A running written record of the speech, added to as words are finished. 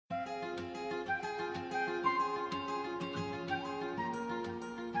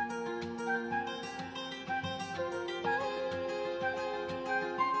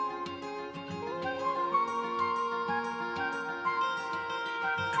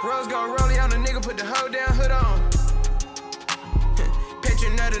Rose gon' roll on a nigga, put the hoe down, hood on.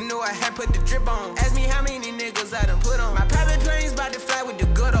 Never knew I had put the drip on. Ask me how many niggas I done put on. My private plane's bout to fly with the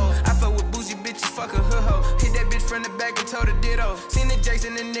good old. I fuck with bougie bitches, fuck a hood hoe. Hit that bitch from the back and told her ditto. Seen the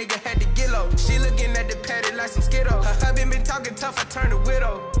Jason, the nigga had to get low. She looking at the paddock like some Skittles. Her husband been talking tough, I turned a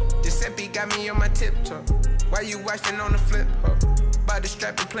widow. Giuseppe got me on my tiptoe. Why you wifing on the flip, ho? Bout the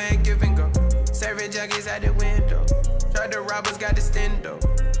strap and playing give and go. Serving junkies out the window. Tried to rob us, got the stendo.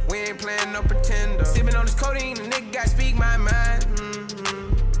 We ain't playing no pretendo. Sipping on this codeine, the nigga got speak my mind.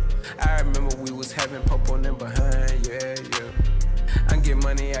 I remember we was having pop on them behind, yeah. I'm getting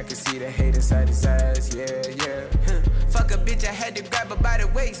money, I can see the hate inside his eyes, yeah. Fuck a bitch, I had to grab her by the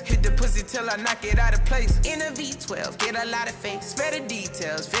waist. Hit the pussy till I knock it out of place. In a V12, get a lot of face. Spare the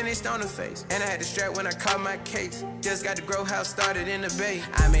details, finished on the face. And I had to strap when I caught my case. Just got the grow house started in the bay.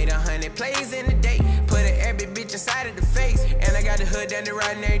 I made 100 plays in a day. Put every bitch inside of the face. And I got the hood down the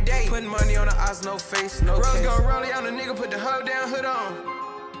riding every day. Putting money on the odds, no face, no Rose case. Gon' roll on a nigga, put the hoe down, hood on.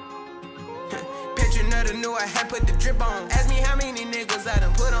 Never knew I had put the drip on. Ask me how many niggas I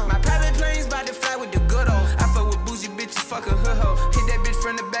done put on. My private plane's bout to fly with the good old. I fuck with bougie bitches, fuck a hood hoe. Hit that bitch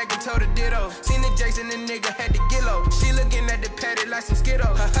from the back and told her ditto. Seen the Jason, the nigga had to get low. She looking at the paddock like some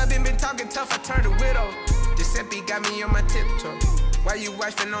Skittles. Her husband been talking tough, I turned a widow. Giuseppe got me on my tiptoe. Why you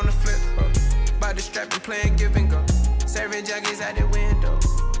wifing on the flip, ho? Bout the strap and playing give and go. Serving junkies out the window.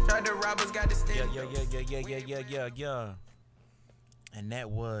 Tried to rob us, got the stendo. Yeah. And that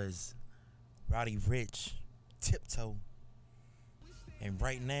was Roddy Rich, Tiptoe. And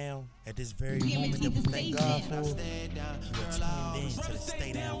right now, at this very moment that we thank God for, you are tuned in to the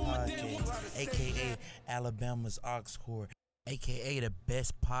Stay Down Podcast, a.k.a. Alabama's Oxcore, a.k.a. the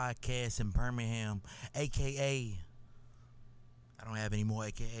best podcast in Birmingham, a.k.a. I don't have any more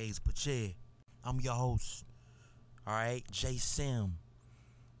a.k.a.s, but yeah, I'm your host, all right, J. Sim.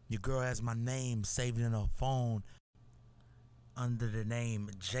 Your girl has my name saved in her phone under the name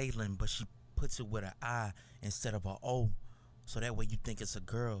Jalen, but she puts it with an I instead of an O, so that way you think it's a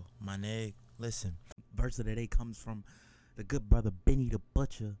girl, my nigga. Listen, verse of the day comes from the good brother Benny the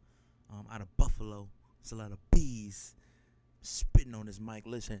Butcher, out of Buffalo. It's a lot of bees spitting on this mic.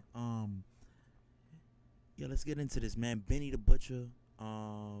 Listen, let's get into this, man. Benny the Butcher.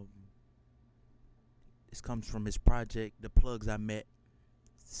 This comes from his project, The Plugs I Met.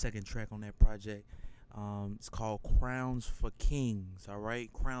 Second track on that project. It's called Crowns for Kings, all right?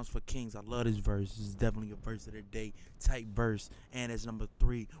 Crowns for Kings. I love this verse. This is definitely a verse of the day type verse. And it's number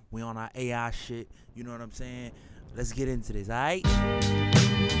 3. We on our AI shit. You know what I'm saying? Let's get into this, all right?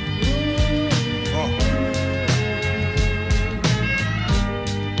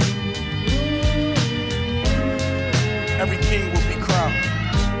 Every king will be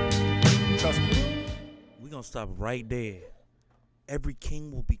crowned. Trust me. We're going to stop right there. Every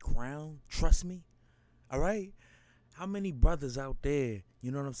king will be crowned. Trust me. All right? How many brothers out there,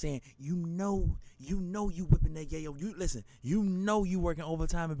 you know what I'm saying? You know you whipping that yayo. You listen, you know you working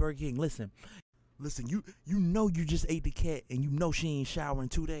overtime at Burger King. Listen, you know you just ate the cat and you know she ain't showering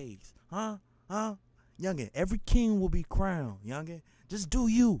 2 days. Huh? Youngin, every king will be crowned, youngin. Just do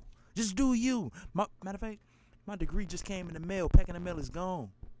you. Matter of fact, my degree just came in the mail. Packing the mail is gone.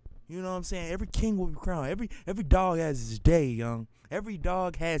 You know what I'm saying? Every king will be crowned. Every dog has his day, young. Every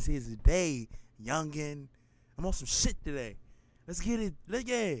dog has his day, youngin. I'm on some shit today. Let's get it.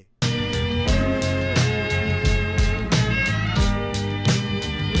 Yeah.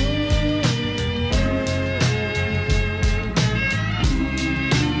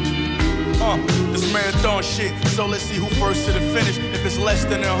 This marathon shit, so let's see who first to the finish. If it's less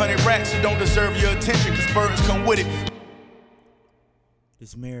than 100 racks, it don't deserve your attention, cause burdens come with it.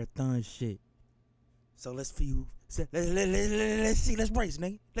 This marathon shit. So let's see who. Let's see. Let's race,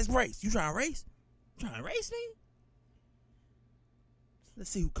 nigga. Let's race. You trying to race? Nigga? Let's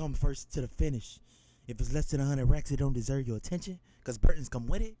see who comes first to the finish. If it's less than 100 racks, it don't deserve your attention, cause burdens come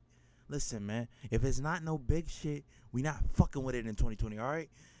with it. Listen, man. If it's not no big shit, we not fucking with it in 2020. All right.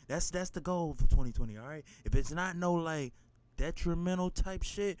 That's the goal for 2020. All right. If it's not no like detrimental type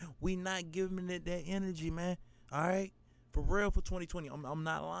shit, we not giving it that energy, man. All right. For real, for 2020, I'm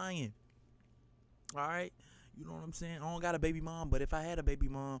not lying. All right, you know what I'm saying? I don't got a baby mom, but if I had a baby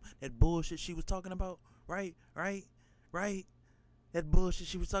mom, that bullshit she was talking about, right? That bullshit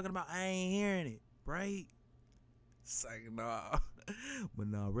she was talking about, I ain't hearing it, right? It's like, nah. But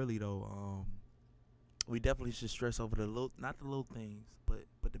nah, really though, we definitely should stress over the little, not the little things, but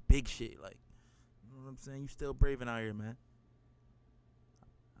the big shit. Like, you know what I'm saying? You still braving out here, man.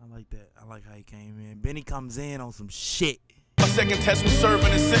 I like that. I like how he came in. Benny comes in on some shit. A second test was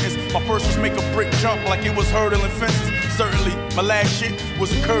serving a sentence. My first was make a brick jump like it was hurdling fences. Certainly, my last shit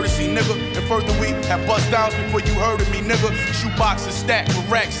was a courtesy, nigga. And further, we had bust downs before you heard of me, nigga. Shoe boxes stacked with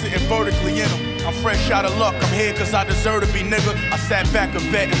racks sitting vertically in them. I'm fresh out of luck, I'm here cause I deserve to be, nigga. I sat back a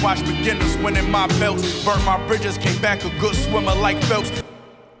vet and watched beginners winning my belts. Burnt my bridges, came back a good swimmer like Phelps.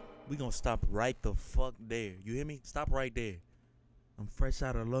 We gonna stop right the fuck there. You hear me? Stop right there. I'm fresh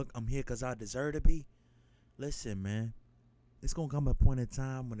out of luck, I'm here cause I deserve to be. Listen, man. It's gonna come a point in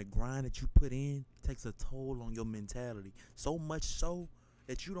time when the grind that you put in takes a toll on your mentality. So much so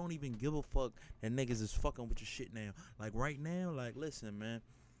that you don't even give a fuck that niggas is fucking with your shit now. Like right now, like listen, man.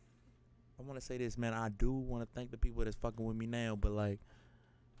 I wanna say this, man. I do wanna thank the people that's fucking with me now, but like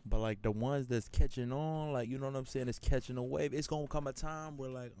the ones that's catching on, like you know what I'm saying, it's catching a wave. It's gonna come a time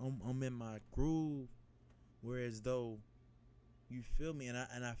where like I'm in my groove, whereas though, you feel me, and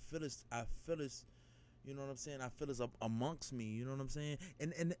I feel this. You know what I'm saying? I feel it's amongst me. You know what I'm saying?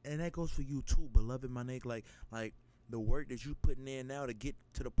 And that goes for you too, beloved, my nigga. Like the work that you putting in now to get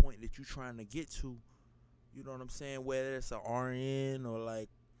to the point that you trying to get to. You know what I'm saying? Whether it's a RN or like,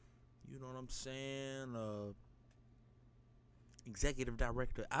 you know what I'm saying? Executive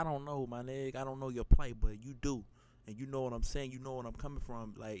director. I don't know, my nigga. I don't know your plight, but you do, and you know what I'm saying. You know what I'm coming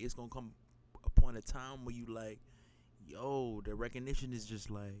from. Like it's gonna come a point of time where you like, yo, the recognition is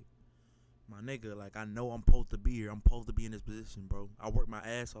just like. My nigga, like I know I'm supposed to be here. I'm supposed to be in this position, bro. I work my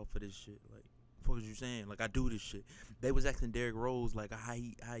ass off for this shit. Like, fuck is you saying? Like I do this shit. They was asking Derrick Rose like how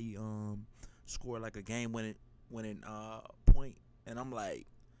he scored like a game winning point, and I'm like,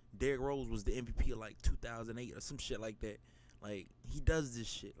 Derrick Rose was the MVP of like 2008 or some shit like that. Like he does this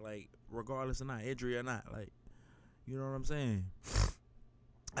shit like regardless of not injury or not. Like, you know what I'm saying?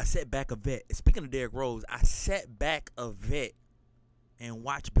 I sat back a vet. Speaking of Derrick Rose, I sat back a vet. And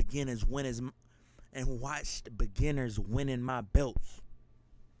watch beginners winning my belts.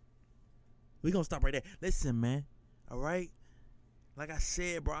 We gonna stop right there. Listen, man. All right. Like I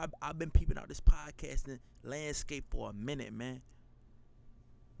said, bro, I've been peeping out this podcasting landscape for a minute, man.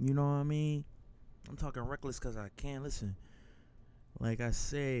 You know what I mean? I'm talking reckless because I can. Listen. Like I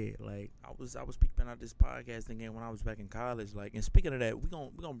said, like I was peeping out this podcasting game when I was back in college. Like, and speaking of that, we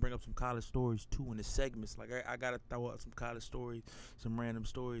gonna bring up some college stories too in the segments. Like I gotta throw out some college stories, some random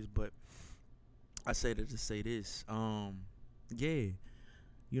stories. But I say that to say this. Yeah,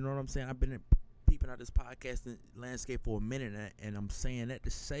 you know what I'm saying. I've been peeping out this podcasting landscape for a minute, and I'm saying that to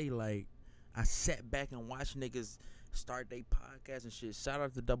say like I sat back and watched niggas start their podcast and shit. Shout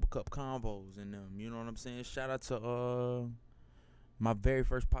out to Double Cup Combos and them. You know what I'm saying. Shout out to my very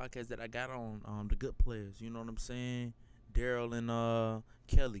first podcast that I got on, The Good Players, you know what I'm saying? Daryl and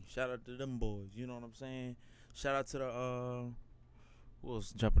Kelly, shout out to them boys, you know what I'm saying? Shout out to the, who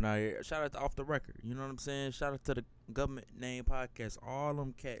else jumping out here? Shout out to Off the Record, you know what I'm saying? Shout out to the Government Name Podcast, all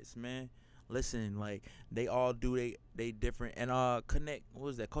them cats, man. Listen, like, they all do they different, and Connect, what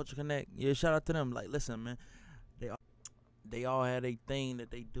was that, Culture Connect? Yeah, shout out to them, like, listen, man. They all had a thing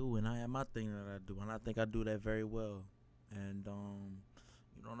that they do, and I have my thing that I do, and I think I do that very well. And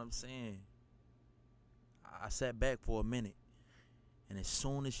you know what I'm saying? I sat back for a minute, and as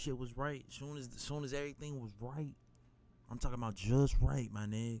soon as shit was right, as soon as everything was right, I'm talking about just right, my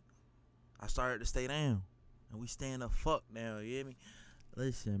nigga, I started to stay down, and we staying the fuck now. You hear me?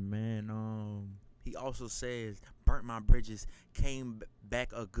 Listen, man. He also says, burnt my bridges, came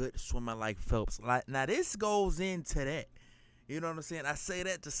back a good swimmer like Phelps. Like now, this goes into that. You know what I'm saying? I say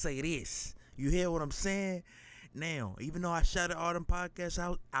that to say this. You hear what I'm saying? Now, even though I shouted all them podcasts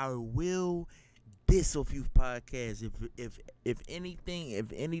out, I will diss a few podcasts. If anything, if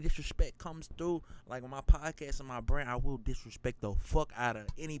any disrespect comes through, like on my podcast and my brand, I will disrespect the fuck out of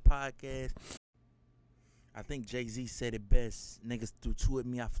any podcast. I think Jay-Z said it best. Niggas threw two at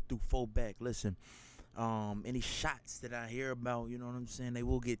me, I threw four back. Listen, any shots that I hear about, you know what I'm saying, they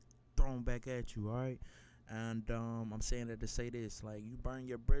will get thrown back at you, all right? And I'm saying that to say this, like, you burn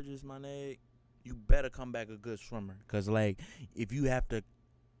your bridges, my nigga, you better come back a good swimmer. Because, like, if you have to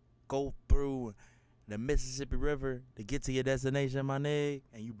go through the Mississippi River to get to your destination, my nigga,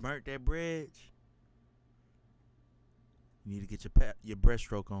 and you burnt that bridge, you need to get your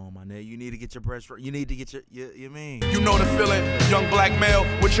breaststroke on, my nigga. You need to get your breaststroke. You need to get you mean. You know the feeling, young black male,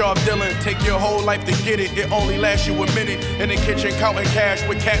 what y'all dealing. Take your whole life to get it. It only lasts you a minute. In the kitchen counting cash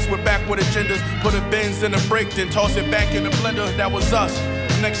with cats with backward agendas. Put a Benz in a break, then toss it back in the blender. That was us.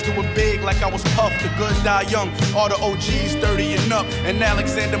 Next to a big like I was Puff, the good die young. All the OGs 30 and up. And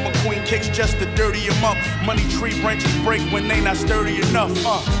Alexander McQueen kicks just to dirty him up. Money tree branches break when they not sturdy enough.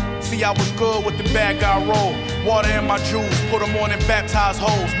 See, I was good with the bad guy roll. Water in my jewels, put them on and baptize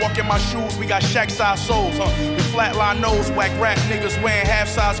hoes. Walk in my shoes, we got shack-size souls, We flatline nose, whack rap niggas wearing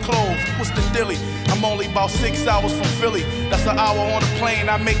half-size clothes. What's the dilly? I'm only about 6 hours from Philly. That's an hour on the plane,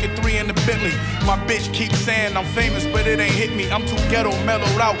 I make it 3 in the Bentley. My bitch keeps saying I'm famous, but it ain't hit me. I'm too ghetto,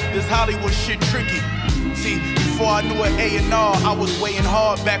 mellowed out, this Hollywood shit tricky. See, before I knew an A&R, I was weighing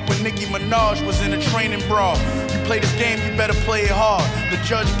hard back when Nicki Minaj was in a training bra. You play this game, you better play it hard. The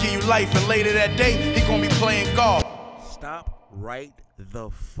judge will give you life, and later that day, he gonna be playing golf. Stop right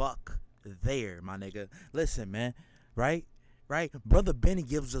the fuck there, my nigga. Listen, man, right? Brother Benny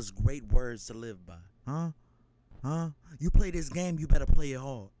gives us great words to live by. You play this game, you better play it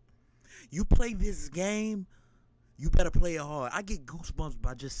hard. You play this game, you better play it hard. I get goosebumps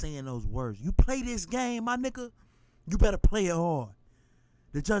by just saying those words. You play this game, my nigga, you better play it hard.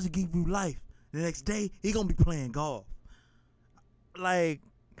 The judge will give you life. The next day, he gonna be playing golf. Like,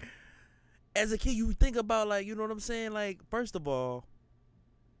 as a kid, you think about, like, you know what I'm saying? Like, first of all,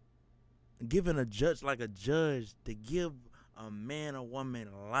 giving a judge to give a man or woman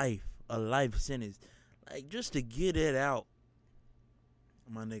a life sentence, like, just to get it out,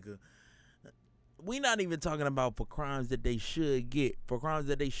 my nigga. We not even talking about for crimes that they should get, for crimes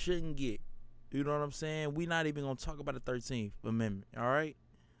that they shouldn't get. You know what I'm saying? We not even gonna talk about the 13th Amendment, all right?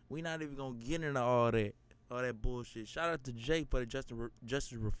 We not even gonna get into all that bullshit. Shout out to Jay for the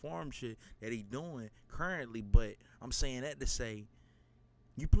justice reform shit that he doing currently, but I'm saying that to say,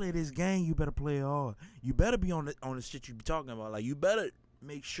 you play this game, you better play it hard. You better be on the shit you be talking about. Like, you better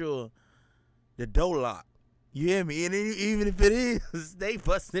make sure the door locked. You hear me? And even if it is, they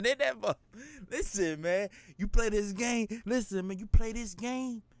busting in that fuck. Listen, man, you play this game. Listen, man, you play this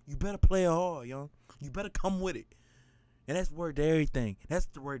game, you better play it hard, young. You better come with it. And that's the word to everything. That's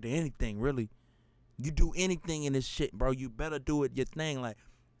the word to anything, really. You do anything in this shit, bro, you better do it your thing, like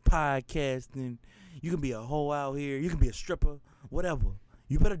podcasting. You can be a hoe out here. You can be a stripper, whatever.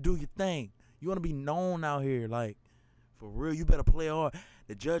 You better do your thing. You want to be known out here, like, for real, you better play hard.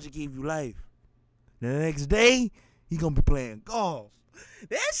 The judge will give you life. The next day, he gonna be playing golf.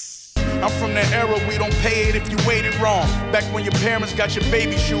 I'm from the era we don't pay it if you waited wrong. Back when your parents got your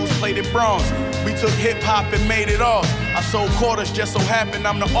baby shoes plated bronze. We took hip-hop and made it off. I sold quarters, just so happened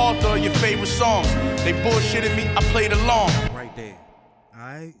I'm the author of your favorite songs. They bullshitted me, I played along. Right there.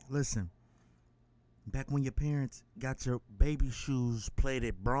 Alright, listen. Back when your parents got your baby shoes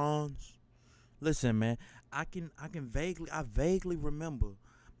plated bronze. Listen, man, I vaguely remember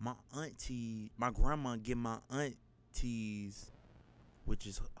my grandma get my aunties, which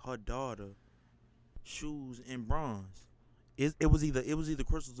is her daughter, shoes in bronze. It was either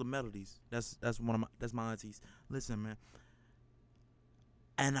crystals or melodies. That's my aunties. Listen, man.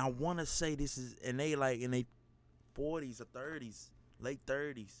 And I want to say this is, and they like in their 40s or 30s, late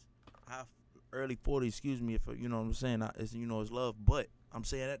 30s, early 40s. Excuse me if you know what I'm saying. It's love, but I'm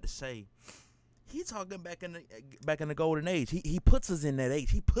saying that to say, he talking back in the golden age. He puts us in that age.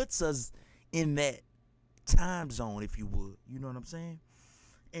 He puts us in that time zone, if you would. You know what I'm saying?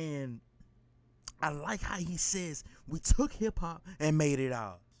 And I like how he says we took hip hop and made it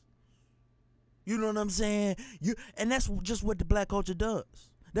ours. You know what I'm saying? And that's just what the black culture does.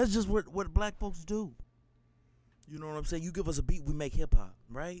 That's just what black folks do. You know what I'm saying? You give us a beat, we make hip hop,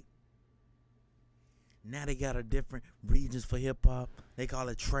 right? Now they got a different regions for hip hop. They call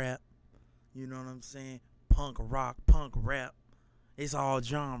it trap. You know what I'm saying? Punk rock, punk rap. It's all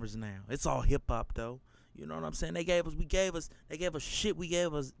genres now. It's all hip hop though. You know what I'm saying? They gave us shit. We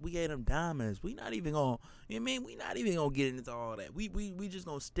gave them diamonds. We not even gonna, you know what I mean? We not even gonna get into all that. We just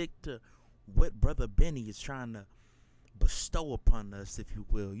gonna stick to what Brother Benny is trying to bestow upon us, if you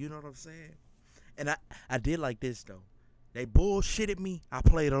will. You know what I'm saying? And I did like this though. They bullshitted me. I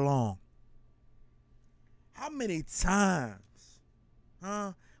played along. How many times,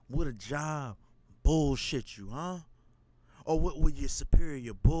 would a job bullshit you, Or would your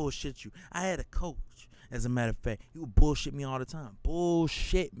superior bullshit you? I had a coach, as a matter of fact. He would bullshit me all the time.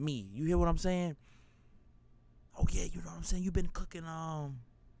 Bullshit me. You hear what I'm saying? Oh, yeah, you know what I'm saying? You've been cooking,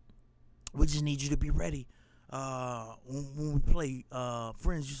 we just need you to be ready. When we play,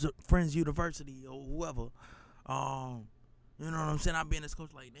 Friends University or whoever. You know what I'm saying? I be in this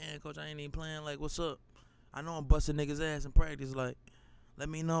coach like, damn, coach, I ain't even playing. Like, what's up? I know I'm busting niggas' ass in practice. Like, let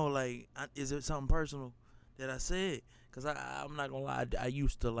me know, like, is it something personal that I said? Because I'm not going to lie, I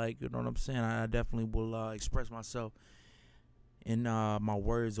used to, like, you know what I'm saying? I definitely will express myself in my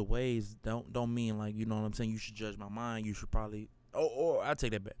words or ways. Don't mean, like, you know what I'm saying? You should judge my mind. You should probably, or I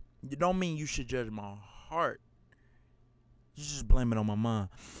take that back. You don't mean you should judge my heart. You just blame it on my mind.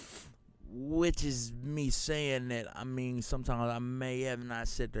 which is me saying that, I mean, sometimes I may have not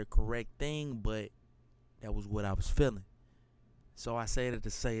said the correct thing, but that was what I was feeling. So I say that to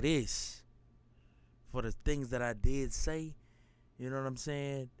say this. For the things that I did say, you know what I'm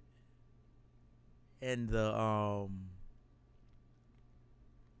saying? And the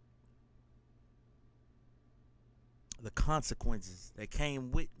consequences that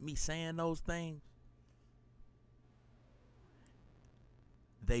came with me saying those things.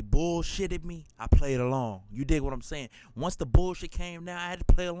 They bullshitted me. I played along. You dig what I'm saying? Once the bullshit came down, I had to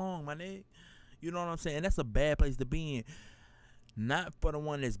play along, my nigga. You know what I'm saying? And that's a bad place to be in. Not for the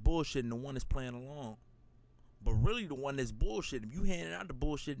one that's bullshitting, the one that's playing along. But really the one that's bullshitting. You handing out the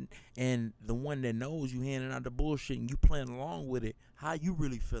bullshit and the one that knows you handing out the bullshit and you playing along with it. How you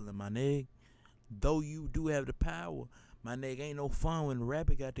really feeling, my nigga? Though you do have the power, my nigga, ain't no fun when the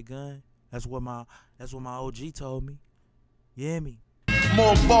rapper got the gun. That's what my OG told me. You hear me?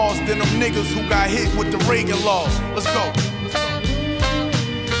 More balls than them niggas who got hit with the Reagan laws. Let's go.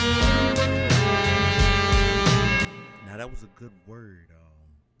 Now that was a good word,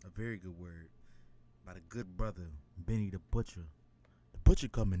 a very good word by the good brother Benny the Butcher. The Butcher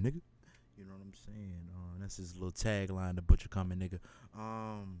coming, nigga. You know what I'm saying? That's his little tagline, the Butcher coming, nigga.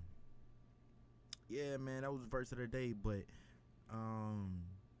 Yeah, man, that was the verse of the day, but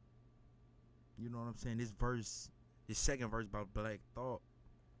you know what I'm saying? This second verse about Black Thought,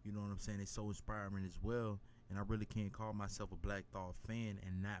 you know what I'm saying? It's so inspiring as well, and I really can't call myself a Black Thought fan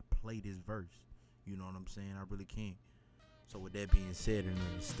and not play this verse. You know what I'm saying? I really can't. So with that being said and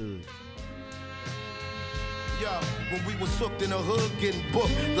understood. Yeah, when we was hooked in the hood, getting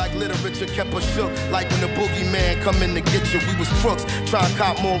booked, like literature kept us shook. Like when the boogeyman come in to get you, we was crooks. Try to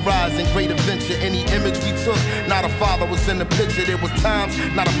cop more rides and great adventure. Any image we took, not a father was in the picture. There was times,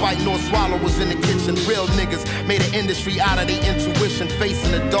 not a bite nor swallow was in the kitchen. Real niggas made an industry out of their intuition, facing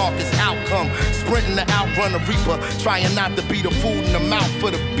the darkest outcome, sprinting to outrun the reaper, trying not to be the food in the mouth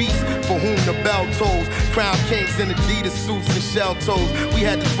for the beast, for whom the bell tolls. Crown kings in Adidas suits and shell toes. We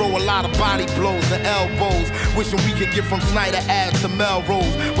had to throw a lot of body blows and elbows, wishing we could get from Snyder Ave to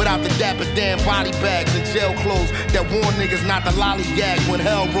Melrose without the dapper damn body bags and jail clothes that warn niggas not to lollygag when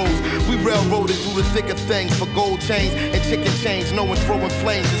hell rose. We railroaded through the thick of things for gold chains and chicken chains. No one throwing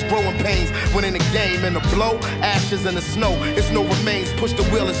flames, it's growing pains. When in the game, in the blow, ashes in the snow, it's no remains. Push the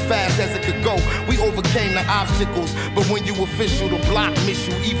wheel as fast as it could go. We overcame the obstacles, but when you official, the block miss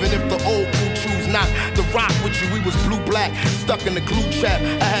you. Even if the old crew choose not to rock with you, we was blue-black, stuck in the glue trap.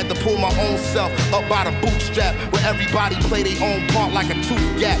 I had to pull my own self up by the bootstrap, where everybody play their own part like a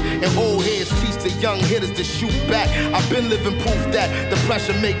tooth gap, and old heads teach the young hitters to shoot back. I've been living proof that the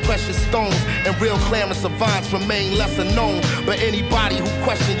pressure make precious stones, and real Clarence savants remain lesser known. But anybody who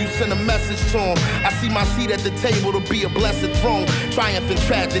question you, send a message to them. I see my seat at the table to be a blessed throne. Triumph in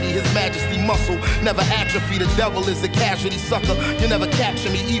tragedy, his majesty muscle never atrophy. The devil is a casualty, sucker. You never capture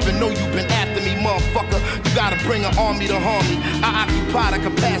me, even though you've been after me, motherfucker. You gotta bring an army to harm me. I occupy the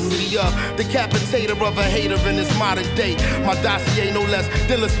capacity of decapitator of a hater in this modern day. My dossier no less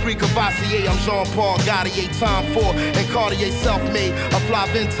than l'esprit Cavassier. I'm Jean-Paul Gaultier, Tom Ford and Cartier self-made. A fly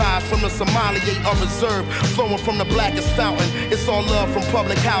vintage from the Sommelier of reserve, flowing from the blackest fountain. It's all love from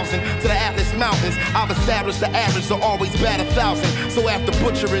public housing to the Atlas Mountains. I've established the average to always bat 1,000. So after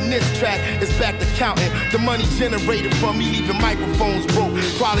butchering this track, it's back to counting the money generated from me leaving microphones broke.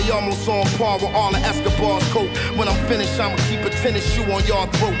 Probably almost on par with all of Escobar's coat. When I'm finished, I'ma keep a tennis shoe on your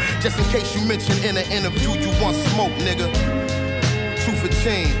throat, just in case you mention in an interview you want smoke, nigga. 2 for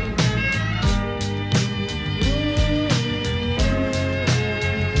 10.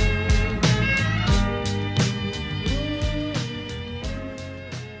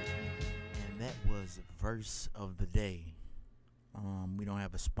 Verse of the day. We don't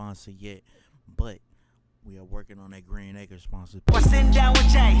have a sponsor yet, but we are working on that Green Acre sponsor. I'm sitting down with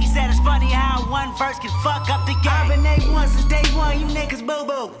Jay. He said it's funny how one verse can fuck up the game. I've been A1 since day one. You niggas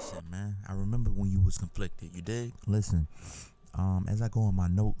boo-boo. Listen, man, I remember when you was conflicted. You dig? Listen, as I go on my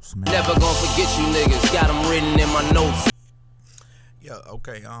notes, man. Never gonna forget you niggas. Got them written in my notes. Yeah,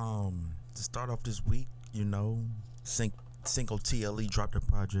 okay. To start off this week, you know, Cinco TLE dropped a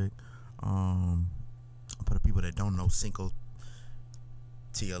project. For the people that don't know, Cinco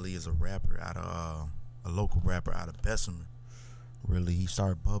TLE is a rapper out of a local rapper out of Bessemer. Really, he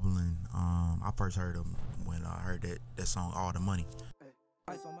started bubbling. I first heard him when I heard that song, All the Money.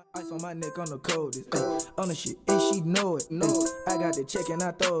 Ice on my neck on the coldest. On the shit, and she know it. I got the check and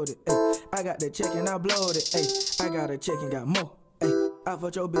I throwed it. I got the check and I blowed it. I got a check and got more. I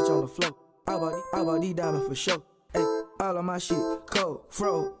fucked your bitch on the floor. I bought these diamonds for sure. All of my shit cold,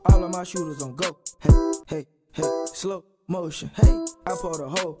 fro. All of my shooters on go. Hey, slow motion. Hey. I pour the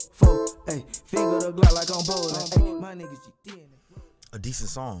whole full, ayy. Finger the Glock like I'm bowling, ayy. My niggas GD. A decent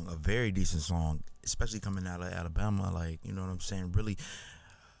song, a very decent song, especially coming out of Alabama. Like, you know what I'm saying? Really,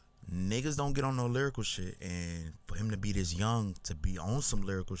 niggas don't get on no lyrical shit, and for him to be this young to be on some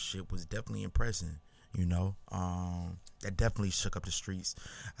lyrical shit was definitely impressive. You know, that definitely shook up the streets.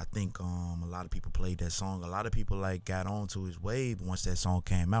 I think a lot of people played that song. A lot of people like got on to his wave once that song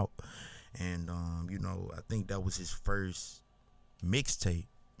came out, and you know, I think that was his first mixtape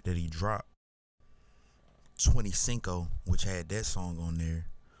that he dropped. Cinco, which had that song on there,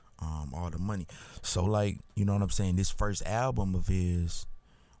 All the Money. So, like, you know what I'm saying? This first album of his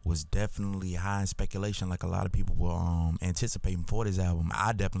was definitely high in speculation, like a lot of people were anticipating for this album.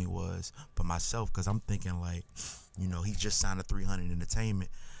 I definitely was for myself, because I'm thinking, like, you know, he just signed to 300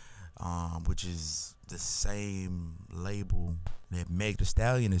 Entertainment, which is the same label that Meg Thee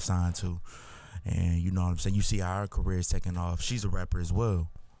Stallion is signed to. And you know what I'm saying? You see how her career is taking off. She's a rapper as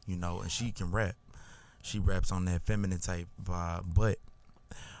well, you know, and she can rap. She raps on that feminine type vibe, but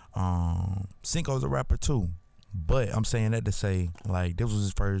Cinco's a rapper too. But I'm saying that to say, like, this was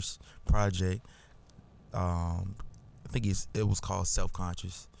his first project. I think it was called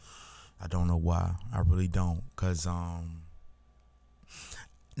Self-Conscious. I don't know why. I really don't, cause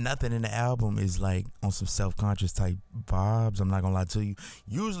nothing in the album is like on some self-conscious type vibes. I'm not gonna lie to you.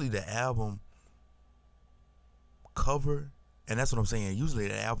 Usually the album cover, and that's what I'm saying, usually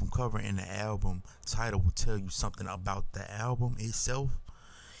the album cover and the album title will tell you something about the album itself.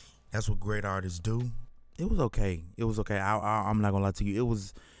 That's what great artists do. It was okay. I'm not gonna lie to you.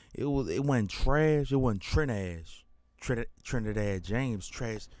 It wasn't trash. It wasn't Trinidad James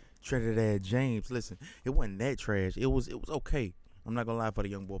trash. Trinidad James. Listen, it wasn't that trash. It was okay. I'm not gonna lie for the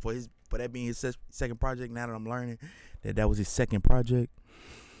young boy. For that being his second project. Now that I'm learning that was his second project,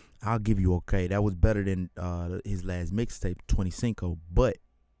 I'll give you okay. That was better than his last mixtape, 25. But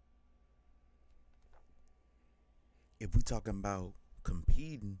if we talking about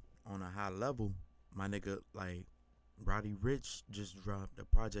competing on a high level, my nigga, like, Roddy Ricch just dropped a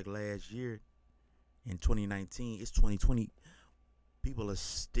project last year in 2019. It's 2020. People are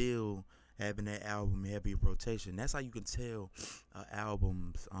still having that album heavy rotation. That's how you can tell an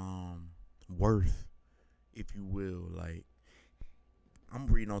album's worth, if you will. Like, I'm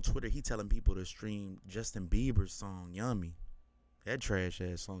reading on Twitter, he telling people to stream Justin Bieber's song Yummy. That trash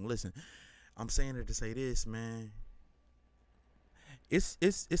ass song. Listen, I'm saying it to say this, man. It's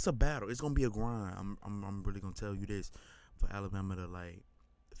a battle. It's gonna be a grind. I'm really gonna tell you this, for Alabama to, like,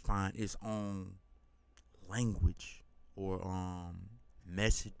 find its own language or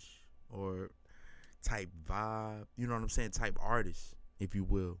message or type vibe. You know what I'm saying? Type artist, if you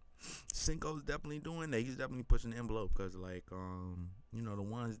will. Cinco's definitely doing that. He's definitely pushing the envelope, because, like, you know, the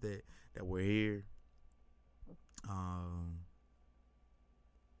ones that were here,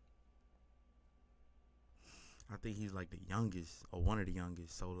 I think he's like the youngest or one of the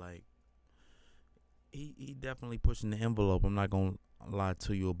youngest. So, like, he definitely pushing the envelope. I'm not gonna lie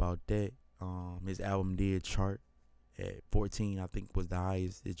to you about that. His album did chart at 14. I think was the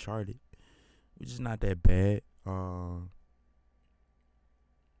highest it charted, which is not that bad.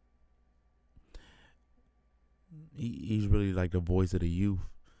 He's really like the voice of the youth,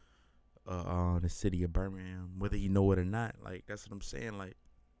 the city of Birmingham, whether you know it or not. Like, that's what I'm saying. Like,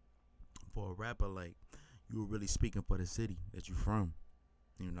 for a rapper, like, you were really speaking for the city that you from.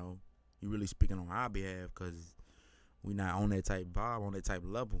 You know, you really speaking on our behalf, because we not on that type vibe, on that type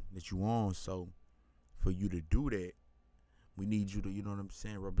level that you on. So for you to do that, we need you to, you know what I'm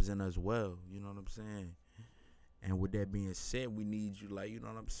saying, represent us well. You know what I'm saying? And with that being said, we need you, like, you know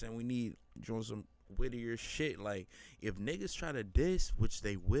what I'm saying, we need you on some wittier shit. Like, if niggas try to diss, which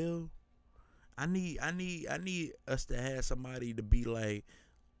they will, I need us to have somebody to be like,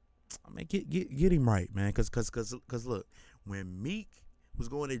 I mean, get him right, man. Cause look, when Meek was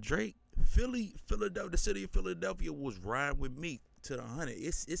going to Drake, Philadelphia, the city of Philadelphia was riding with Meek to the 100.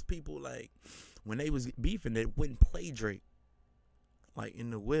 It's people, like, when they was beefing, that wouldn't play Drake, like, in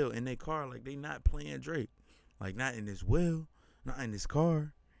the wheel in their car, like, they not playing Drake, like, not in this wheel, not in this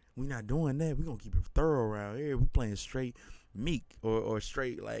car. We not doing that. We gonna keep it thorough around here. We playing straight Meek or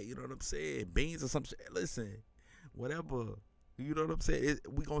straight, like, you know what I'm saying, Beans or some shit. Listen, whatever. You know what I'm saying?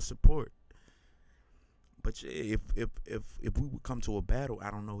 We gonna support. But yeah, if we would come to a battle,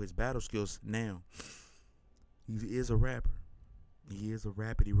 I don't know his battle skills now. He is a rapper. He is a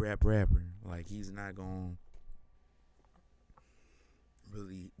rapidy rapper. Like, he's not gonna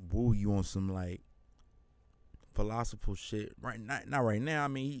really woo you on some, like, philosophical shit. Not right now. I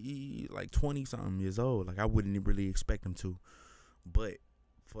mean, he like 20 something years old. Like, I wouldn't really expect him to. But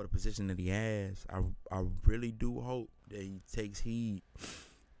for the position that he has. I really do hope that he takes heed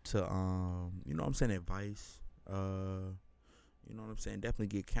to you know what I'm saying, advice. You know what I'm saying, definitely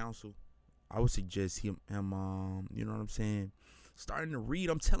get counsel. I would suggest him you know what I'm saying, starting to read.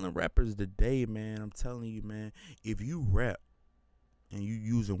 I'm telling rappers today, man. I'm telling you, man, if you rap and you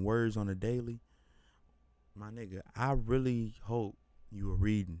using words on a daily, my nigga, I really hope you are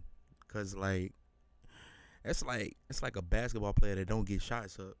reading. Cause like it's like a basketball player that don't get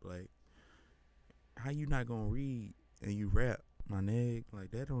shots up. Like, how you not gonna read and you rap, my nigga?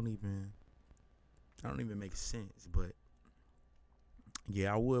 Like, that don't even make sense. But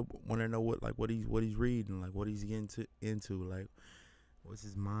yeah, I would want to know what he's reading, like what he's getting into, like what's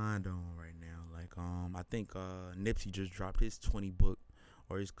his mind on right now. Like I think Nipsey just dropped his 20 book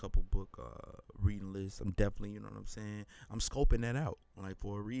or his couple book reading list. I'm definitely, you know what I'm saying, I'm scoping that out, like,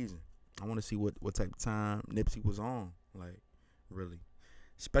 for a reason. I want to see what type of time Nipsey was on, like, really,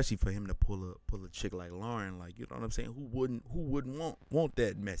 especially for him to pull a chick like Lauren, like, you know what I'm saying. Who wouldn't want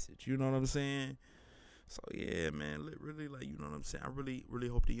that message? You know what I'm saying? So yeah, man, really, like, you know what I'm saying. I really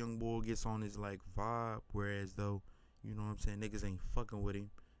hope the young boy gets on his like vibe. Whereas though, you know what I'm saying, niggas ain't fucking with him.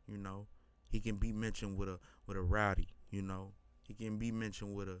 You know, he can be mentioned with a Roddy. You know, he can be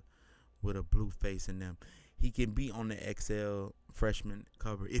mentioned with a Blueface in them. He can be on the XL freshman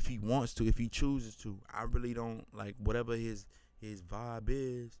cover if he wants to, if he chooses to. I really don't, like, whatever his vibe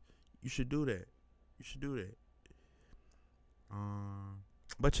is, you should do that. You should do that.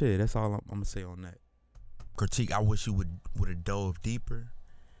 But yeah, that's all I'm gonna say on that. Critique, I wish he would have dove deeper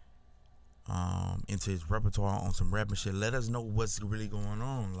into his repertoire on some rap and shit. Let us know what's really going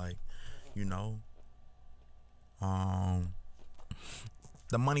on, like, you know.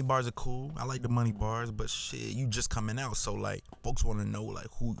 The money bars are cool. I like the money bars, but shit, you just coming out, so like folks want to know like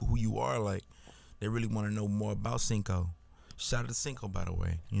who you are. Like, they really want to know more about Cinco. Shout out to Cinco, by the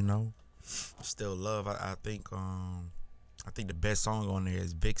way. You know, still love. I think the best song on there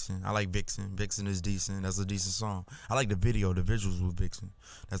is Vixen. I like Vixen. Vixen is decent. That's a decent song. I like the video, the visuals with Vixen.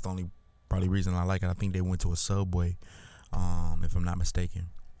 That's the only probably reason I like it. I think they went to a Subway, if I'm not mistaken.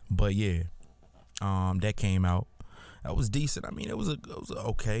 But yeah, that came out. That was decent. I mean, it was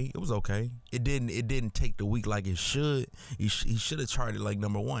okay. It was okay. It didn't take the week like it should. He should have charted like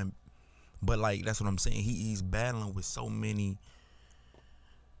number one. But like, that's what I'm saying. He's battling with so many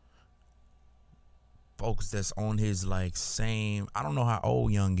folks that's on his like same. I don't know how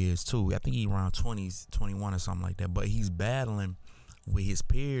old Young is too. I think he's around 20s, 21 or something like that. But he's battling with his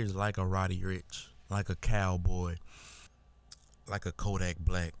peers like a Roddy Ricch, like a Cowboy, like a Kodak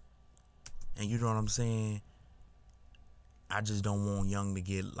Black. And you know what I'm saying? I just don't want Young to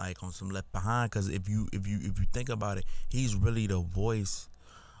get like on some left behind, because if you think about it, he's really the voice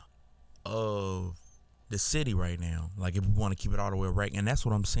of the city right now. Like, if we want to keep it all the way right, and that's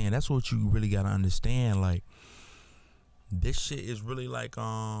what I'm saying. That's what you really gotta understand. Like, this shit is really like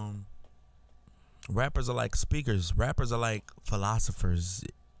rappers are like speakers. Rappers are like philosophers.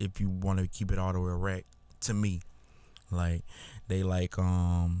 If you want to keep it all the way right, to me, like, they like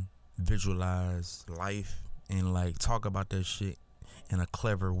visualize life and like talk about that shit in a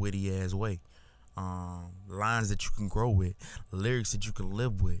clever, witty ass way. Lines that you can grow with, lyrics that you can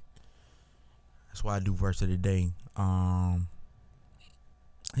live with. That's why I do verse of the day.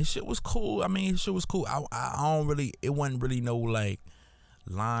 His shit was cool. I mean, his shit was cool. I don't really, it wasn't really no like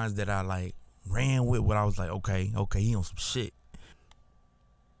lines that I like ran with what I was like, okay, he on some shit.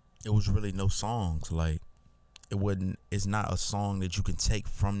 It was really no songs. Like, it's not a song that you can take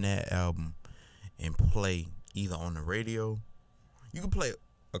from that album and play either on the radio. You can play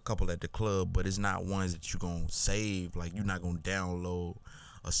a couple at the club, but it's not ones that you gonna save. Like, you're not gonna download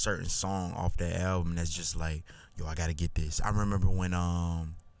a certain song off that album that's just like, yo, I gotta get this. I remember when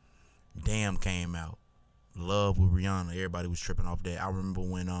Damn came out, Love with Rihanna, everybody was tripping off that. I remember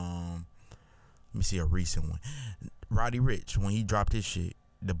when let me see a recent one, Roddy Ricch, when he dropped his shit,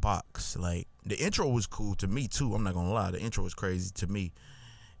 The Box. Like, the intro was cool to me too, I'm not gonna lie. The intro was crazy to me,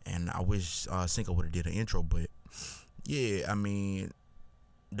 and I wish Cinco would have did an intro. But yeah, I mean,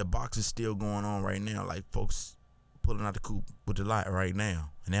 The Box is still going on right now. Like, folks pulling out the coupe with the light right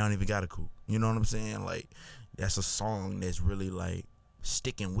now, and they don't even got a coupe. You know what I'm saying? Like, that's a song that's really like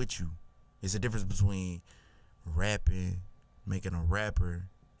sticking with you. It's a difference between rapping, making a rapper,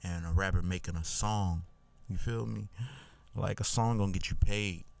 and a rapper making a song. You feel me? Like, a song gonna get you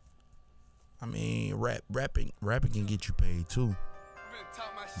paid. I mean, rapping can get you paid too.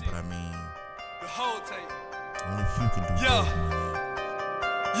 But I mean, The whole tape. only few can do that.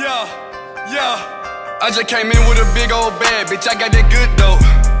 Yeah. I just came in with a big old bag, bitch, I got that good dope.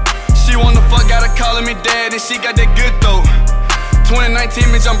 She wanna fuck, gotta calling me dad, and she got that good dope.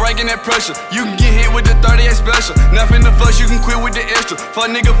 2019, bitch, I'm breaking that pressure. You can get hit with the 38 special. Nothing to fuss, you can quit with the extra.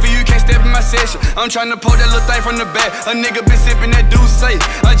 Fuck nigga for you can't step in my session. I'm trying to pull that little thing from the back. A nigga been sipping that Douce. I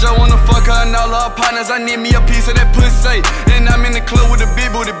just wanna fuck her and all her partners. I need me a piece of that pussy. And I'm in the club with a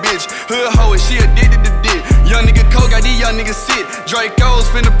big booty bitch. Hood hoe, and she addicted to dick. Young nigga coke, got these young niggas sick. Draco's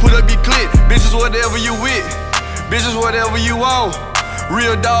finna put up your clip. Bitches, whatever you with. Bitches, whatever you want.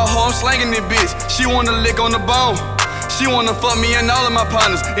 Real dog hoe, I'm slanging this bitch. She wanna lick on the bone. She wanna fuck me and all of my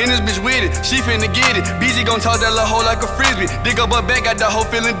partners. And this bitch with it, she finna get it. BG gon' toss that little hoe like a frisbee. Dig up her back, got the hoe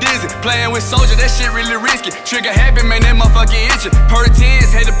feeling dizzy. Playing with soldier, that shit really risky. Trigger happy, man, that motherfucking itching. Per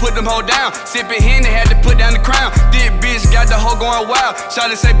 10s, had to put them hoe down. Sippin' Henny, had to put down the crown. This bitch got the hoe going wild.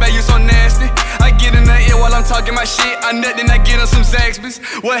 Shawty say, babe, you so nasty. I get in the ear while I'm talking my shit. I nut, then I get on some Zaxby's.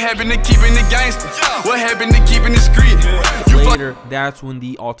 What happened to keeping the gangsters? What happened to keeping the street? Later, that's when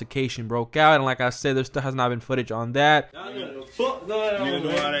the altercation broke out, and like I said, there still has not been footage on that. Fuck going on, nigga.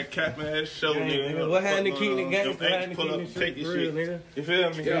 Know how that capping ass show, nigga. What happened to keep the game? What happened to keep the shit for real, nigga? You feel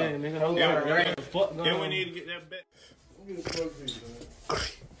me? Yeah, nigga. What the fuck going on? And we need to get that back.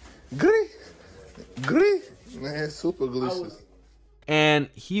 Gritty? Man, super delicious. And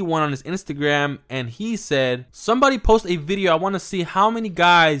he went on his Instagram and he said, somebody post a video. I want to see how many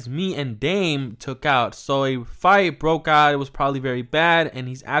guys me and Dame took out. So a fight broke out. It was probably very bad. And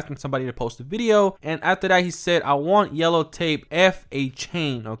he's asking somebody to post a video. And after that, he said, I want yellow tape F a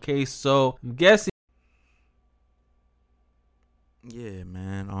chain. Okay, so I'm guessing. Yeah,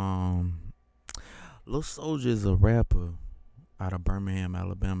 man. Lil Soulja is a rapper out of Birmingham,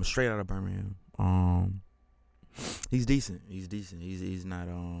 Alabama. Straight out of Birmingham. He's decent. He's not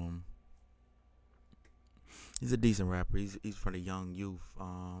he's a decent rapper. He's for the young youth.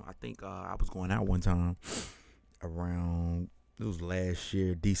 I think I was going out one time around, it was last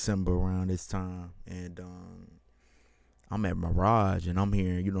year, December around this time, and I'm at Mirage and I'm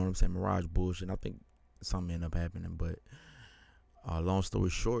hearing, you know what I'm saying, Mirage bullshit. I think something ended up happening, but long story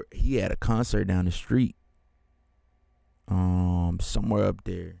short, he had a concert down the street, somewhere up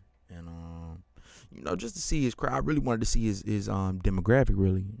there, and you know, just to see his crowd. I really wanted to see his demographic,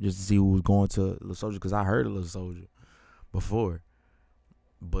 really, just to see who was going to Lil Soulja, because I heard of Lil Soulja before.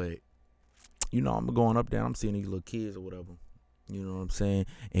 But, you know, I'm going up there, I'm seeing these little kids or whatever. You know what I'm saying?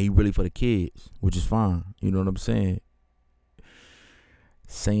 And he really for the kids, which is fine. You know what I'm saying?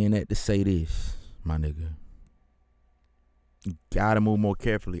 Saying that to say this, my nigga. You gotta move more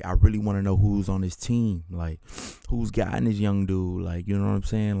carefully. I really want to know who's on his team. Like, who's guiding this young dude. Like, you know what I'm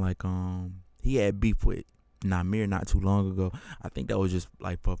saying? Like, he had beef with Namir not too long ago. I think that was just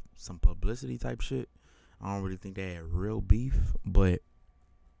like for some publicity type shit. I don't really think they had real beef, but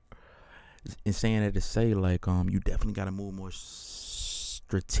in saying that to say, like, you definitely got to move more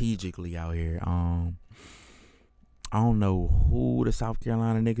strategically out here. I don't know who the South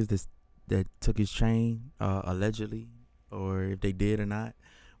Carolina niggas that took his chain, allegedly, or if they did or not,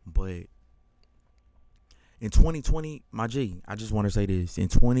 but in 2020, my G, I just want to say this: in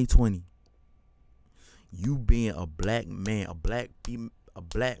 2020. You being a black man, a black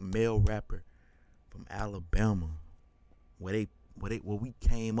male rapper from Alabama, where we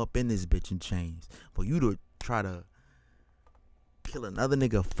came up in this bitch in chains, for you to try to kill another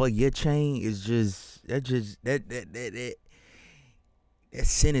nigga for your chain is that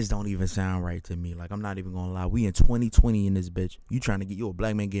sentence don't even sound right to me. Like, I'm not even gonna lie. We in 2020 in this bitch. You trying to get, you a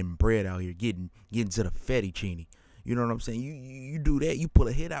black man getting bread out here, getting to the fettuccine. You know what I'm saying? You do that, you pull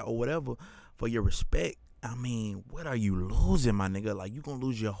a hit out or whatever for your respect. I mean, what are you losing, my nigga? Like, you gonna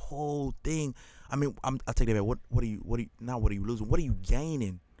lose your whole thing. I mean, I'll take that back. What are you losing? What are you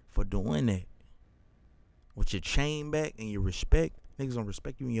gaining for doing that? With your chain back and your respect, niggas don't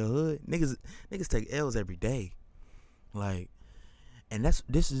respect you in your hood. Niggas take L's every day. Like, and this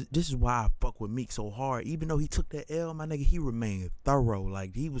is why I fuck with Meek so hard. Even though he took that L, my nigga, he remained thorough.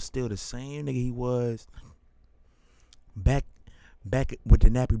 Like, he was still the same nigga he was back with the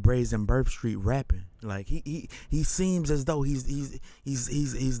nappy braids and Birth Street rapping. Like, he seems as though he's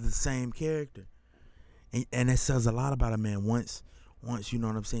the same character, and it says a lot about a man. Once you know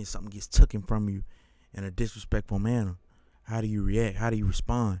what I'm saying, something gets taken from you in a disrespectful manner, how do you react? How do you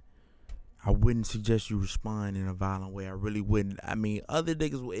respond? I wouldn't suggest you respond in a violent way. I really wouldn't. I mean, other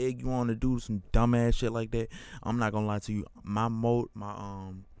niggas will egg you on to do some dumbass shit like that. I'm not gonna lie to you. My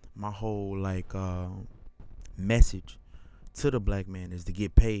whole like message to the black man is to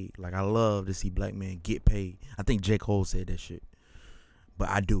get paid. Like, I love to see black men get paid. I think J.Cole said that shit, but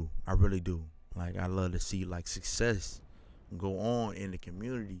I really do. Like, I love to see like success go on in the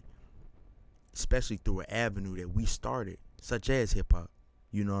community, especially through an avenue that we started, such as hip hop.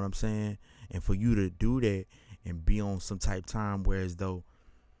 You know what I'm saying? And for you to do that and be on some type time where as though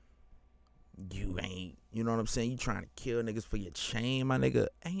you ain't, you know what I'm saying? You trying to kill niggas for your chain, my nigga.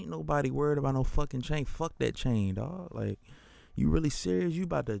 Ain't nobody worried about no fucking chain. Fuck that chain, dog. Like, you really serious? You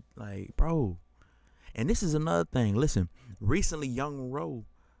about to, like, bro. And this is another thing. Listen, recently, Young Roe,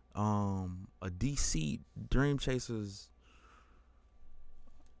 a DC Dream Chasers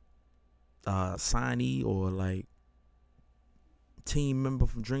signee or like team member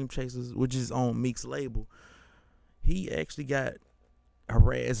from Dream Chasers, which is on Meek's label, he actually got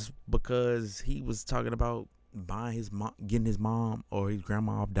harassed because he was talking about buying his mom, getting his mom or his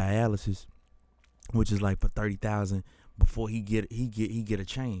grandma off dialysis, which is like for $30,000 before he get a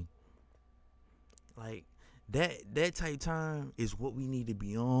chain. Like that type time is what we need to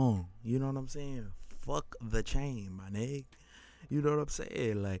be on. You know what I'm saying? Fuck the chain, my nigga. You know what I'm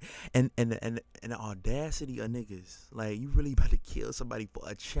saying? Like, and the audacity of niggas. Like, you really about to kill somebody for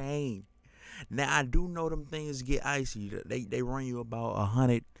a chain. Now, I do know them things get icy. They run you about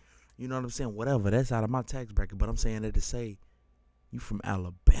 100. You know what I'm saying? Whatever. That's out of my tax bracket. But I'm saying that to say, you from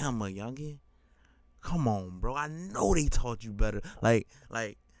Alabama, youngin'. Come on, bro. I know they taught you better. Like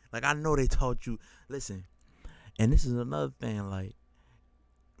I know they taught you. Listen, and this is another thing. Like,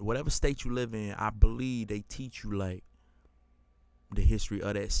 whatever state you live in, I believe they teach you, like, the history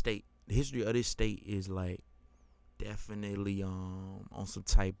of that state. The history of this state is, like, definitely on some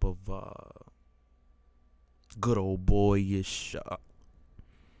type of good old boyish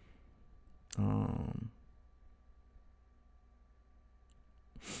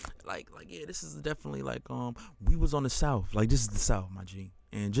like yeah, this is definitely like we was on the South. Like, this is the South, my G.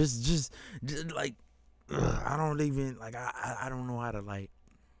 And just like I don't even like I don't know how to like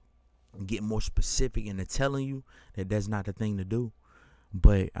get more specific into telling you that that's not the thing to do.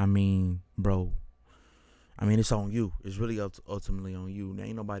 But I mean, bro, I mean, it's on you. It's really ultimately on you. There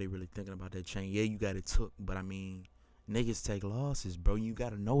ain't nobody really thinking about that chain. Yeah, you got it took, but I mean, niggas take losses, bro. You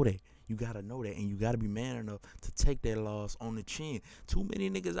gotta know that. You gotta know that, and you gotta be man enough to take that loss on the chin. Too many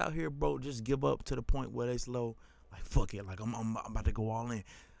niggas out here, bro, just give up to the point where they slow. Like, fuck it. Like, I'm about to go all in.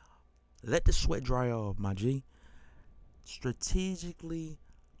 Let the sweat dry off, my G. Strategically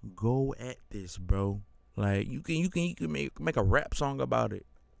go at this, bro. Like, you can make a rap song about it.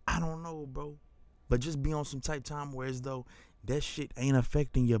 I don't know, bro. But just be on some type time where as though that shit ain't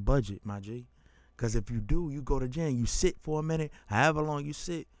affecting your budget, my G. Because if you do, you go to jail. You sit for a minute. However long you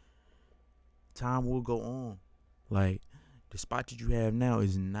sit, time will go on. Like, the spot that you have now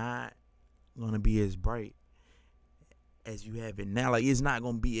is not going to be as bright as you have it now. Like, it's not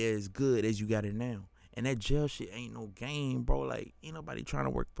going to be as good as you got it now. And that jail shit ain't no game, bro. Like, ain't nobody trying to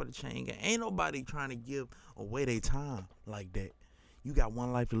work for the chain gang. Ain't nobody trying to give away their time like that. You got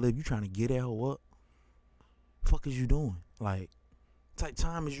one life to live. You trying to get that hoe up. Fuck is you doing? Like, type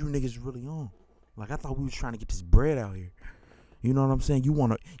time is you niggas really on? Like, I thought we was trying to get this bread out here. You know what I'm saying? You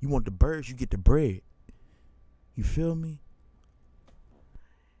want the birds, you get the bread. You feel me?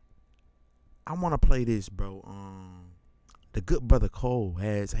 I want to play this, bro. The good brother Cole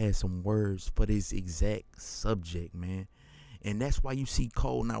has some words for this exact subject, man. And that's why you see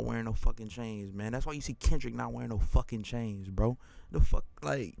Cole not wearing no fucking chains, man. That's why you see Kendrick not wearing no fucking chains, bro. The fuck,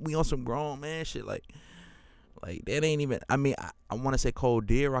 like, we on some grown man shit, like that ain't even. I mean, I want to say Cole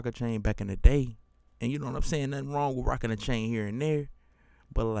did rock a chain back in the day, and you know what I'm saying. Nothing wrong with rocking a chain here and there,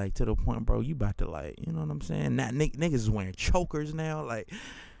 but like to the point, bro, you about to like, you know what I'm saying. Not niggas is wearing chokers now, like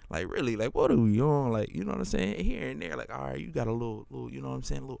really, like what are we on? Like, you know what I'm saying. Here and there, like, all right, you got a little, you know what I'm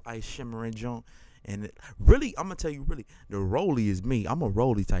saying, a little ice shimmering joint. And really, I'm gonna tell you, really, the rollie is me. I'm a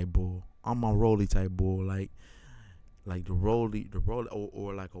rollie type bull. I'm a rollie type bull, like the rollie,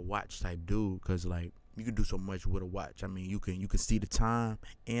 or like a watch type dude, cause like you can do so much with a watch. I mean, you can see the time,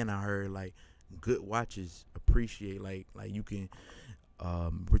 and I heard like good watches appreciate like you can.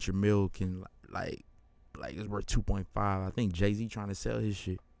 Richard Mille can like it's worth 2.5. I think Jay-Z trying to sell his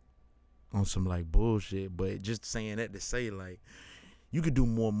shit on some like bullshit, but just saying that to say like you could do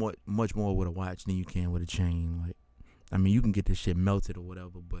much more with a watch than you can with a chain. Like, I mean, you can get this shit melted or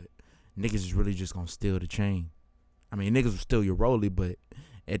whatever, but niggas is really just gonna steal the chain. I mean, niggas will steal your rollie, but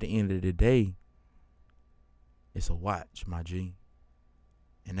at the end of the day, it's a watch, my G.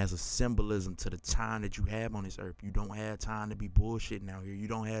 And that's a symbolism to the time that you have on this earth. You don't have time to be bullshitting out here. You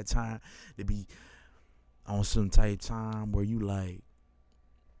don't have time to be on some type time where you like,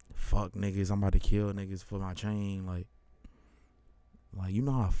 fuck niggas, I'm about to kill niggas for my chain. Like you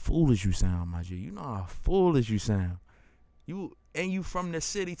know how foolish you sound, my G. You know how foolish you sound. You from the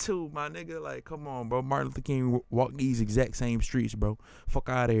city too, my nigga. Like, come on, bro. Martin Luther King walked these exact same streets, bro. Fuck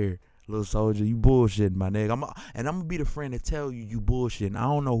out of here. Little soldier, you bullshitting, my nigga. I'm gonna be the friend to tell you bullshitting. I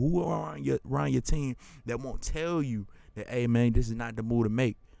don't know who around your team that won't tell you that, hey man, this is not the move to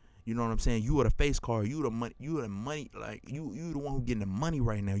make. You know what I'm saying? You are the face card. You the money. Like you the one who getting the money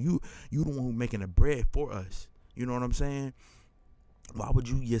right now. You the one who making the bread for us. You know what I'm saying? Why would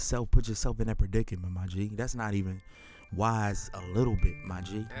you put yourself in that predicament, my G? That's not even wise a little bit, my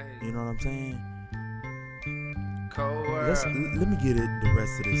G. You know what I'm saying? Let me get the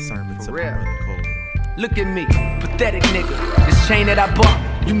rest of this sermon to my brother Cole. Look at me, pathetic nigga. This chain that I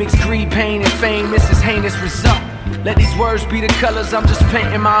bought, you mix greed, pain, and fame. This is heinous result. Let these words be the colors, I'm just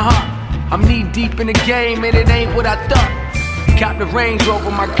painting my heart. I'm knee deep in the game, and it ain't what I thought. Cop the Range Rover,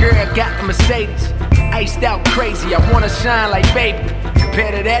 my girl got the Mercedes. Iced out crazy, I wanna shine like baby.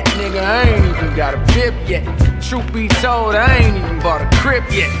 Compared to that nigga, I ain't even got a bib yet. Truth be told, I ain't even bought a crib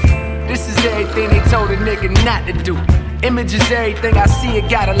yet. This is everything they told a nigga not to do. Image is everything I see, it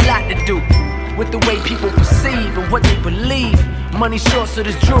got a lot to do with the way people perceive and what they believe. Money short, so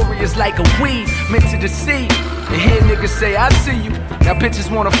this jewelry is like a weave, meant to deceive. And hear niggas say, I see you. Now bitches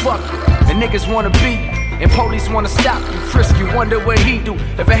wanna fuck you, and niggas wanna be you. And police wanna stop you, frisk you, wonder what he do.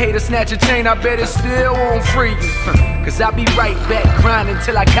 If a hater snatch a chain, I bet it still won't free you. Cause I be right back grinding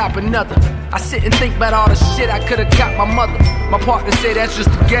till I cop another. I sit and think about all the shit I could've got my mother. My partner say that's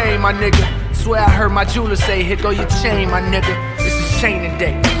just the game, my nigga. Swear I heard my jeweler say, here go your chain, my nigga. This is chaining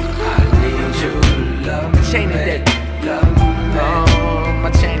day. I need you to love me. Chaining day.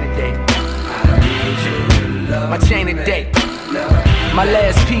 My chaining day. I need you to love my chaining day. My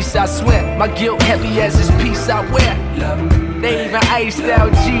last piece, I swear. My guilt heavy as this piece I wear. They even iced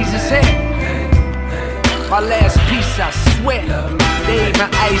out Jesus' hair. My last piece, I swear. They even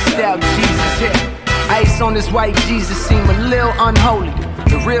iced out Jesus' hair. Ice on this white Jesus seem a little unholy.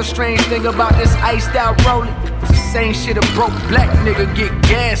 The real strange thing about this iced out rolling, it's the same shit a broke black nigga get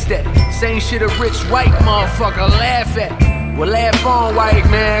gassed at. Same shit a rich white motherfucker laugh at. Well, laugh on, white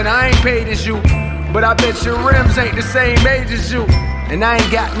man, I ain't paid as you, but I bet your rims ain't the same age as you. And I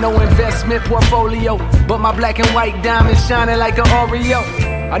ain't got no investment portfolio, but my black and white diamonds shining like an Oreo.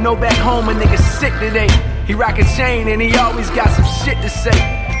 I know back home a nigga sick today. He rock a chain and he always got some shit to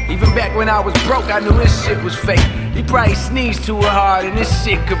say. Even back when I was broke, I knew this shit was fake. He probably sneezed too hard and this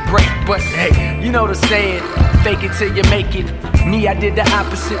shit could break. But hey, you know the saying, fake it till you make it. Me, I did the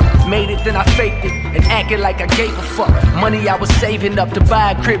opposite, made it, then I faked it, and acted like I gave a fuck. Money I was saving up to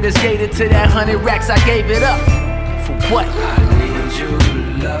buy a crib that's gated to that 100 racks, I gave it up. For what? I need you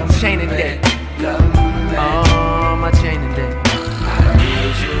to love me. Chaining day. My chaining day. I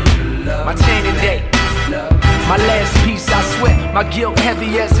need you to love my chaining day. My last piece, I swear. My guilt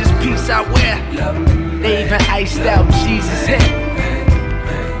heavy as this piece I wear. They even iced out Jesus' head.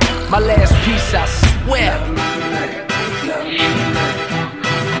 My last piece, I swear.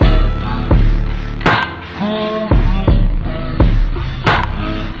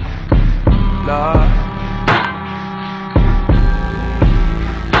 Lord,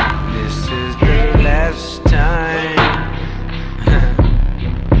 this is the last time.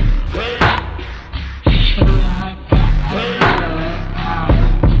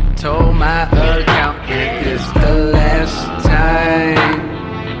 Told my accountant this the last time.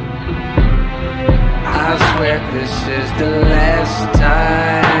 I swear this is the last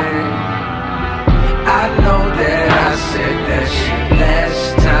time. I know that I said that shit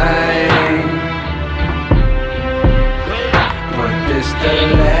last time, but this the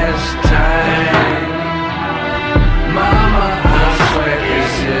last time. Mama, I swear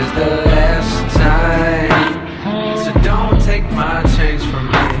this is the last time. So don't take my change from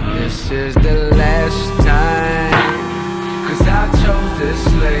me. This is the last time, 'cause I chose this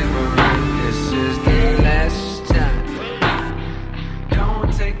slavery. This is the last time.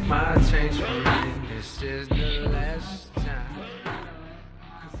 Don't take my change from me. This is the last time,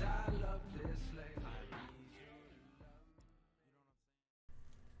 'cause I love this slavery.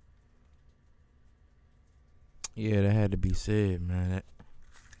 Yeah, that had to be said, man.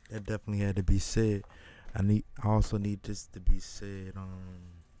 That definitely had to be said. I also need this to be said.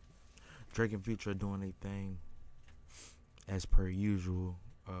 Drake and Future are doing their thing as per usual.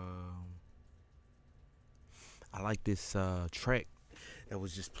 I like this track that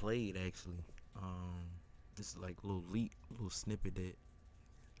was just played actually. This is like a little snippet that.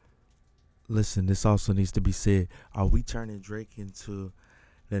 Listen, this also needs to be said. Are we turning Drake into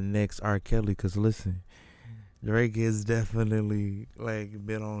the next R. Kelly? 'Cause listen, Drake has definitely like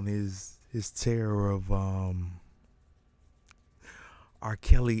been on his terror of R.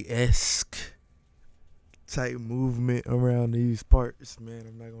 Kelly-esque type movement around these parts, man.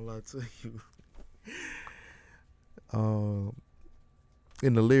 I'm not gonna lie to you.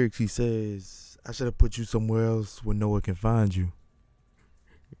 in the lyrics he says, I should have put you somewhere else where no one can find you.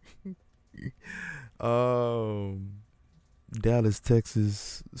 Dallas,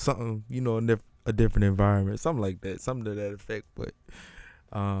 Texas, something, you know, a different environment, something like that, something to that effect. But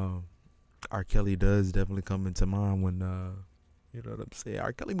R. Kelly does definitely come into mind when, you know what I'm saying?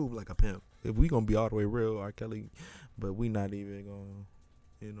 R. Kelly moved like a pimp. If we gonna be all the way real, R. Kelly, but we not even gonna,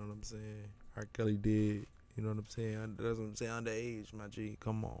 you know what I'm saying? R. Kelly did, you know what I'm saying? That's what I'm saying, underage, my G.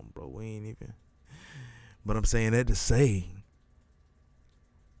 Come on, bro, we ain't even. But I'm saying that to say,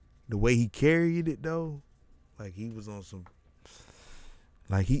 the way he carried it though, like he was on some,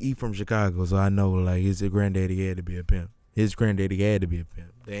 like he from Chicago, so I know like his granddaddy had to be a pimp. His granddaddy had to be a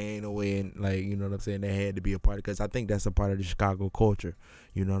pimp. There ain't no way, in, like, you know what I'm saying, they had to be a part, because I think that's a part of the Chicago culture.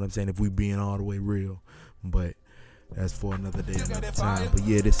 You know what I'm saying, if we being all the way real. But that's for another day, another time. But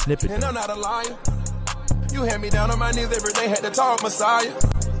yeah, this snippet And though. I'm not a liar. You had me down on my knees every day, had to talk Messiah.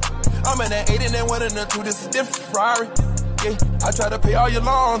 I'm in that 8 and then 1 and the 2, this is different Ferrari. Yeah, I try to pay all your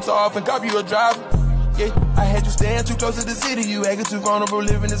loans off and cop you a driver. Yeah, I had you staying too close to the city, you acting too vulnerable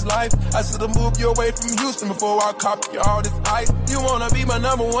living this life. I should've moved you away from Houston before I cop you all this ice. You wanna be my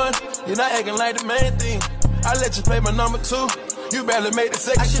number one, you're not acting like the main thing. I let you play my number 2, you barely made the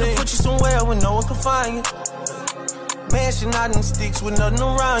second I should've team. put you somewhere where no one can find you. Mansion out in sticks with nothing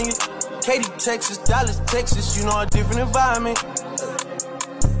around you. Katy, Texas, Dallas, Texas, you know a different environment.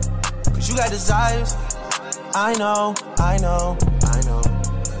 Cause you got desires. I know.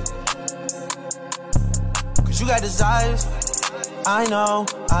 Cause you got desires. I know.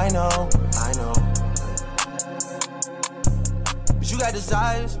 Cause you got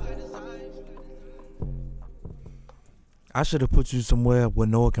desires. I should have put you somewhere where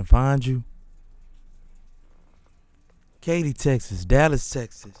no one can find you. Katy, Texas, Dallas,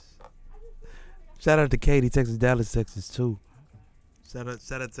 Texas. Shout out to Katy, Texas, Dallas, Texas too. Shout out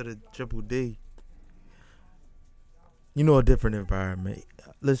to the Triple D. You know, a different environment.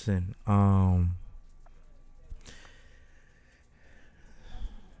 Listen, I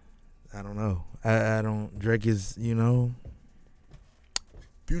don't know. I don't. Drake is, you know,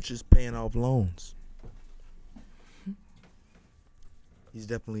 Future's paying off loans. He's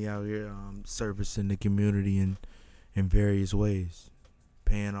definitely out here servicing the community in various ways.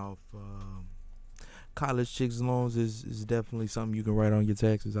 Paying off college chicks' loans is definitely something you can write on your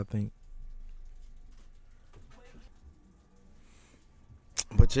taxes, I think.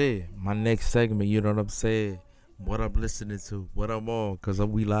 But yeah, my next segment, you know what I'm saying? What I'm listening to, what I'm on, because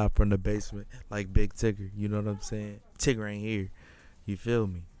we live from the basement like Big Tigger, you know what I'm saying? Tigger ain't here, you feel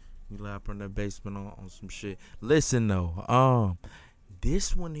me? We live from the basement on some shit. Listen though,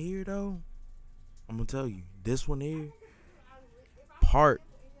 this one here though, I'm gonna tell you, this one here, Part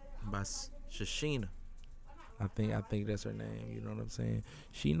by Shashina. I think that's her name, you know what I'm saying?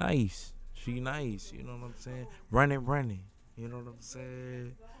 She nice, you know what I'm saying? Running. You know what I'm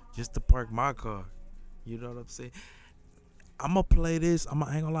saying? Just to park my car. You know what I'm saying? I'm gonna play this. I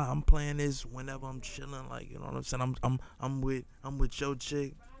ain't gonna lie. I'm playing this whenever I'm chilling. Like, you know what I'm saying? I'm with your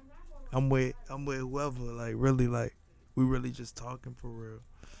chick. I'm with whoever. Like, really, like, we really just talking for real.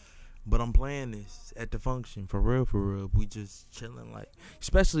 But I'm playing this at the function for real. We just chilling, like,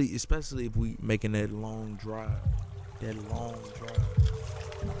 especially if we making that long drive.